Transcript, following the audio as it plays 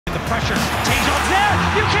pressure. Tajon's there.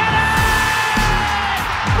 Buchanan!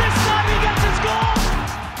 This time he gets his goal!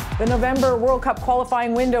 The November World Cup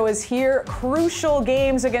qualifying window is here. Crucial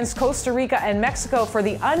games against Costa Rica and Mexico for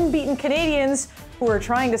the unbeaten Canadians, who are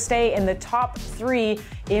trying to stay in the top 3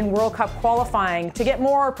 in World Cup qualifying. To get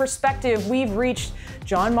more perspective, we've reached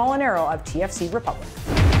John Molinaro of TFC Republic.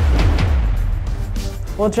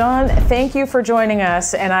 Well, John, thank you for joining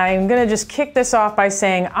us. And I'm going to just kick this off by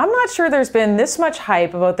saying I'm not sure there's been this much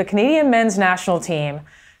hype about the Canadian men's national team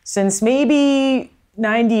since maybe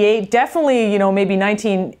 98, definitely, maybe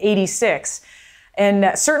 1986,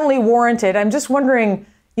 and certainly warranted. I'm just wondering,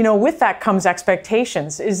 with that comes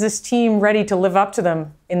expectations. Is this team ready to live up to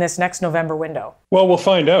them in this next November window? Well, we'll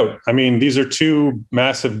find out. I mean, these are 2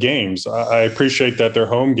 massive games. I appreciate that they're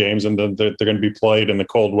home games and that they're going to be played in the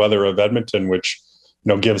cold weather of Edmonton, which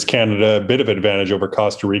gives Canada a bit of advantage over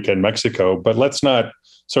Costa Rica and Mexico. But let's not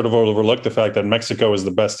sort of overlook the fact that Mexico is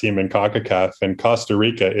the best team in CONCACAF, and Costa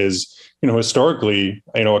Rica is, historically,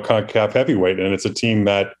 a CONCACAF heavyweight, and it's a team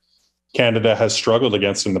that Canada has struggled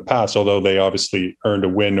against in the past, although they obviously earned a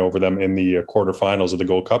win over them in the quarterfinals of the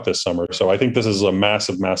Gold Cup this summer. So I think this is a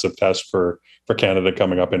massive, massive test for Canada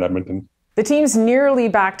coming up in Edmonton. The team's nearly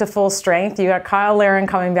back to full strength. You got Kyle Larin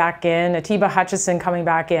coming back in, Atiba Hutchinson coming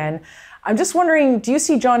back in. I'm just wondering, do you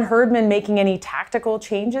see John Herdman making any tactical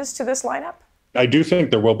changes to this lineup? I do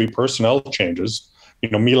think there will be personnel changes.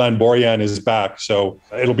 Milan Borjan is back, so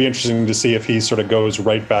it'll be interesting to see if he sort of goes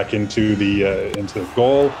right back into the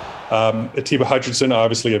goal. Atiba Hutchinson,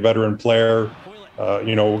 obviously a veteran player.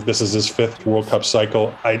 This is his 5th World Cup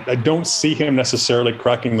cycle. I don't see him necessarily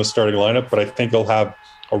cracking the starting lineup, but I think he'll have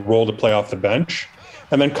a role to play off the bench.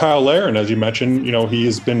 And then Kyle Larin, as you mentioned, he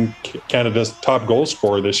has been Canada's top goal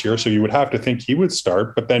scorer this year, so you would have to think he would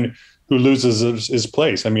start, but then who loses his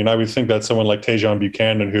place? I mean, I would think that someone like Tajon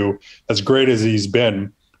Buchanan, who, as great as he's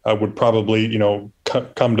been, would probably,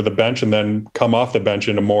 come to the bench and then come off the bench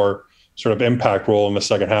in a more sort of impact role in the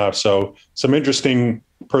second half. So some interesting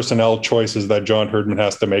personnel choices that John Herdman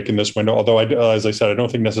has to make in this window. Although, as I said, I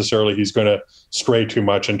don't think necessarily he's going to stray too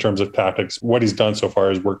much in terms of tactics. What he's done so far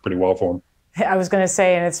has worked pretty well for him. I was going to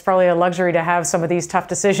say, and it's probably a luxury to have some of these tough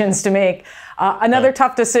decisions to make. Another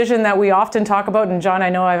tough decision that we often talk about, and John, I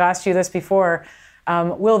know I've asked you this before,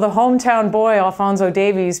 will the hometown boy, Alphonso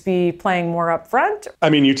Davies, be playing more up front? I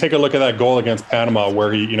mean, you take a look at that goal against Panama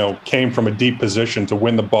where he, came from a deep position to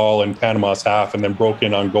win the ball in Panama's half and then broke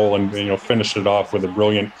in on goal and, finished it off with a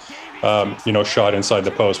brilliant, shot inside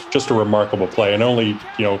the post. Just a remarkable play. And only,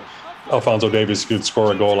 Alphonso Davies could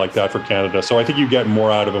score a goal like that for Canada. So I think you get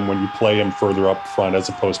more out of him when you play him further up front as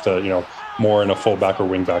opposed to, more in a fullback or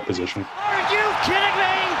wingback position. Are you kidding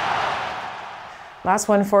me? Last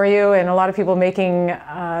one for you, and a lot of people making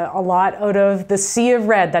a lot out of the sea of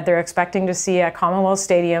red that they're expecting to see at Commonwealth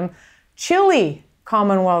Stadium. Chilly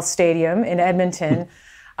Commonwealth Stadium in Edmonton.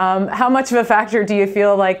 How much of a factor do you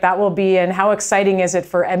feel like that will be, and how exciting is it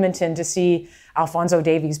for Edmonton to see Alphonso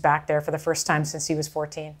Davies back there for the first time since he was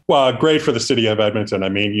 14? Well, great for the city of Edmonton. I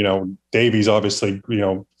mean, Davies obviously,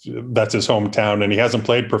 that's his hometown, and he hasn't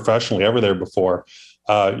played professionally ever there before.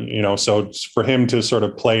 So for him to sort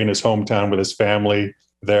of play in his hometown with his family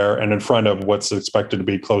there and in front of what's expected to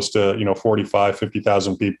be close to, 45,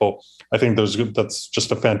 50,000 people, I think that's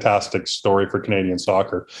just a fantastic story for Canadian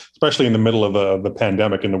soccer, especially in the middle of the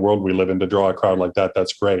pandemic in the world we live in. To draw a crowd like that,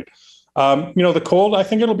 that's great. The cold, I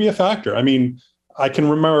think it'll be a factor. I mean, I can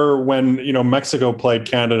remember when, Mexico played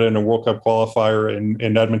Canada in a World Cup qualifier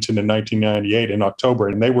in Edmonton in 1998 in October,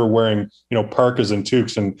 and they were wearing, parkas and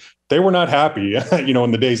toques, and they were not happy,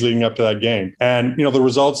 in the days leading up to that game. And, the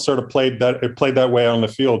results sort of played that way on the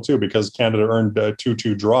field too, because Canada earned a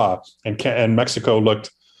 2-2 draw and Mexico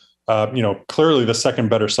looked, clearly the second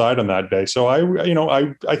better side on that day. So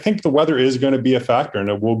I think the weather is going to be a factor, and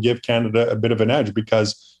it will give Canada a bit of an edge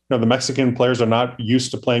because, the Mexican players are not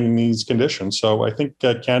used to playing in these conditions. So I think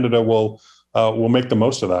Canada will make the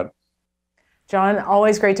most of that. John,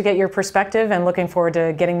 always great to get your perspective, and looking forward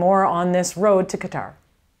to getting more on this road to Qatar.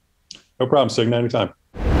 No problem, Signa, anytime.